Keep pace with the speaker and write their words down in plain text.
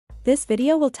This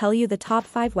video will tell you the top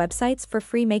 5 websites for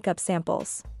free makeup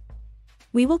samples.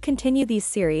 We will continue these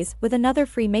series with another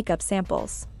free makeup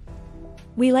samples.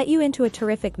 We let you into a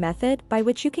terrific method by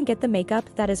which you can get the makeup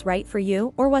that is right for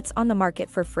you or what's on the market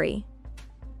for free.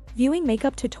 Viewing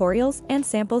makeup tutorials and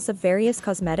samples of various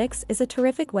cosmetics is a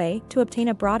terrific way to obtain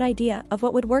a broad idea of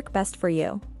what would work best for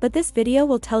you, but this video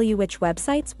will tell you which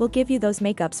websites will give you those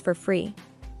makeups for free.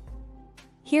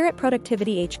 Here at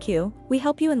Productivity HQ, we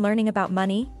help you in learning about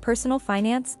money, personal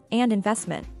finance, and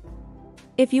investment.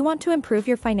 If you want to improve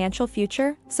your financial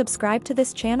future, subscribe to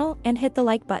this channel and hit the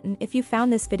like button if you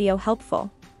found this video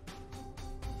helpful.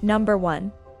 Number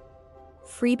 1.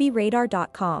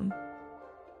 FreebieRadar.com.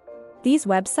 These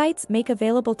websites make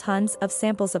available tons of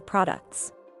samples of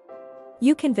products.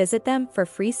 You can visit them for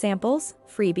free samples,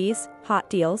 freebies, hot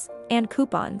deals, and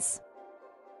coupons.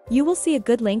 You will see a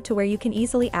good link to where you can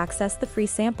easily access the free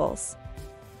samples.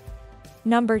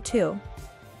 Number 2.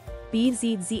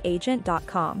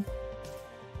 BZZagent.com.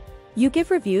 You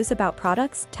give reviews about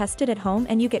products tested at home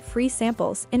and you get free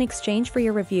samples in exchange for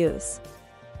your reviews.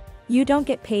 You don't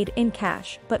get paid in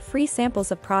cash, but free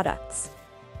samples of products.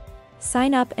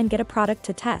 Sign up and get a product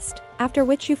to test, after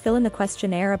which you fill in the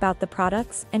questionnaire about the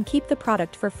products and keep the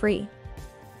product for free.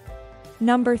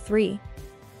 Number 3.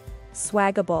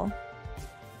 Swagable.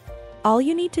 All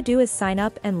you need to do is sign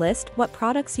up and list what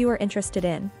products you are interested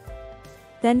in.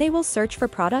 Then they will search for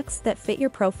products that fit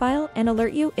your profile and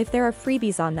alert you if there are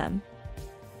freebies on them.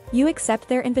 You accept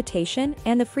their invitation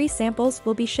and the free samples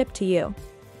will be shipped to you.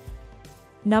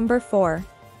 Number 4.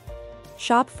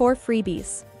 Shop for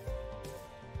freebies.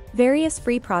 Various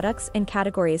free products in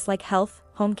categories like health,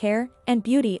 home care, and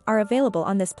beauty are available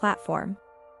on this platform.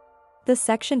 The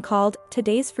section called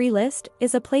Today's Free List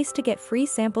is a place to get free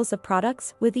samples of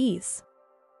products with ease.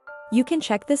 You can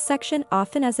check this section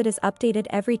often as it is updated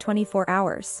every 24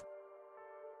 hours.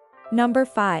 Number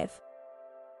 5.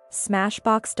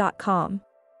 Smashbox.com.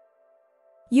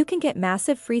 You can get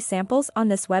massive free samples on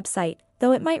this website,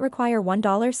 though it might require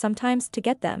 $1 sometimes to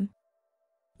get them.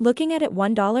 Looking at it,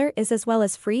 $1 is as well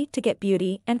as free to get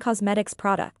beauty and cosmetics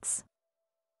products.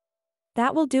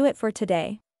 That will do it for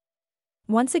today.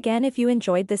 Once again, if you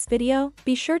enjoyed this video,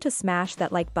 be sure to smash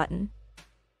that like button.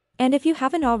 And if you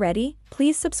haven't already,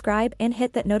 please subscribe and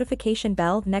hit that notification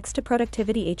bell next to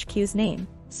Productivity HQ's name,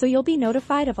 so you'll be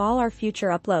notified of all our future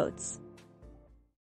uploads.